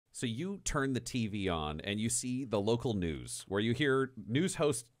So you turn the TV on and you see the local news where you hear news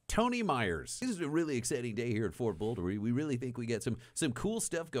host Tony Myers. This is a really exciting day here at Fort Boulder. We really think we got some cool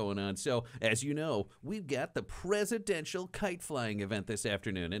stuff going on. So, as you know, we've got the presidential kite flying event this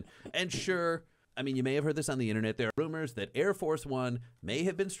afternoon. And sure, I mean, you may have heard this on the internet. There are rumors that Air Force One may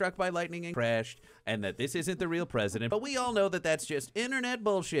have been struck by lightning and crashed, and that this isn't the real president. But we all know that that's just internet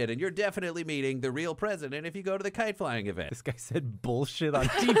bullshit, and you're definitely meeting the real president if you go to the kite flying event. This guy said bullshit on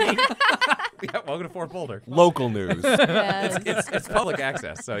TV. Yeah, welcome to Fort Boulder. Local news. Yes. It's public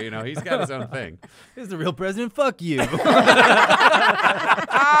access, so, you know, he's got his own thing. This is the real president. Fuck you.